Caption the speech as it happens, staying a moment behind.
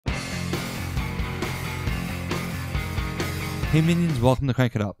Hey minions, welcome to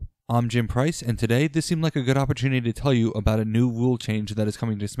Crank It Up. I'm Jim Price, and today this seemed like a good opportunity to tell you about a new rule change that is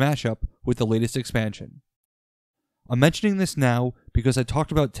coming to Smash Up with the latest expansion. I'm mentioning this now because I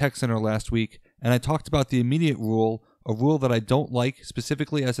talked about Tech Center last week, and I talked about the immediate rule, a rule that I don't like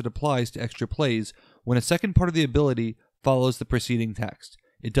specifically as it applies to extra plays when a second part of the ability follows the preceding text.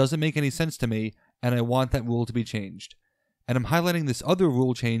 It doesn't make any sense to me, and I want that rule to be changed. And I'm highlighting this other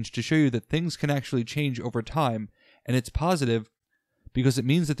rule change to show you that things can actually change over time, and it's positive because it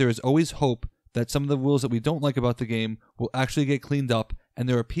means that there is always hope that some of the rules that we don't like about the game will actually get cleaned up, and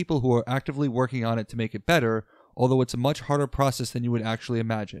there are people who are actively working on it to make it better, although it's a much harder process than you would actually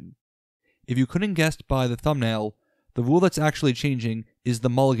imagine. If you couldn't guess by the thumbnail, the rule that's actually changing is the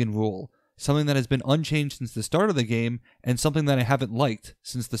mulligan rule, something that has been unchanged since the start of the game, and something that I haven't liked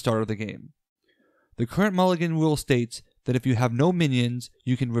since the start of the game. The current mulligan rule states that if you have no minions,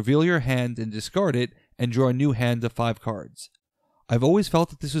 you can reveal your hand and discard it, and draw a new hand of 5 cards. I've always felt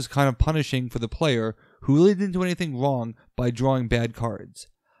that this was kind of punishing for the player who really didn't do anything wrong by drawing bad cards.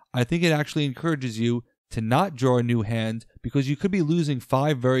 I think it actually encourages you to not draw a new hand because you could be losing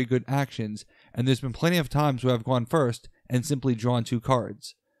 5 very good actions, and there's been plenty of times where I've gone first and simply drawn 2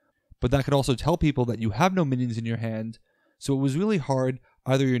 cards. But that could also tell people that you have no minions in your hand, so it was really hard.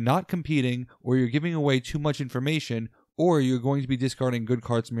 Either you're not competing, or you're giving away too much information, or you're going to be discarding good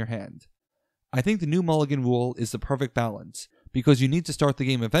cards from your hand. I think the new mulligan rule is the perfect balance, because you need to start the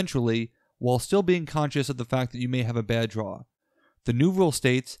game eventually, while still being conscious of the fact that you may have a bad draw. The new rule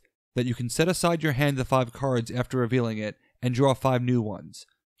states that you can set aside your hand of 5 cards after revealing it, and draw 5 new ones.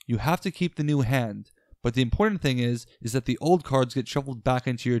 You have to keep the new hand, but the important thing is that the old cards get shuffled back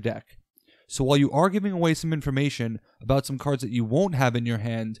into your deck. So while you are giving away some information about some cards that you won't have in your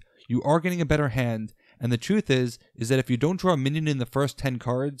hand, you are getting a better hand, and the truth is that if you don't draw a minion in the first 10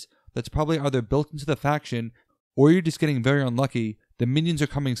 cards, that's probably either built into the faction, or you're just getting very unlucky. The minions are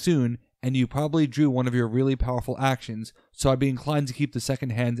coming soon, and you probably drew one of your really powerful actions, so I'd be inclined to keep the second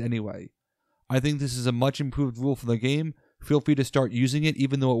hand anyway. I think this is a much improved rule for the game. Feel free to start using it,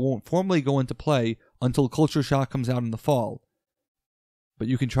 even though it won't formally go into play until Culture Shock comes out in the fall. But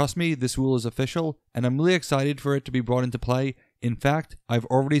you can trust me, this rule is official, and I'm really excited for it to be brought into play. In fact, I've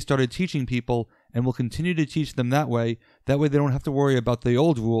already started teaching people, and will continue to teach them that way they don't have to worry about the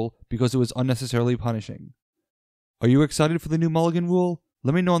old rule because it was unnecessarily punishing. Are you excited for the new mulligan rule?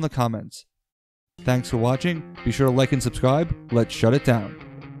 Let me know in the comments. Thanks for watching, be sure to like and subscribe, let's shut it down.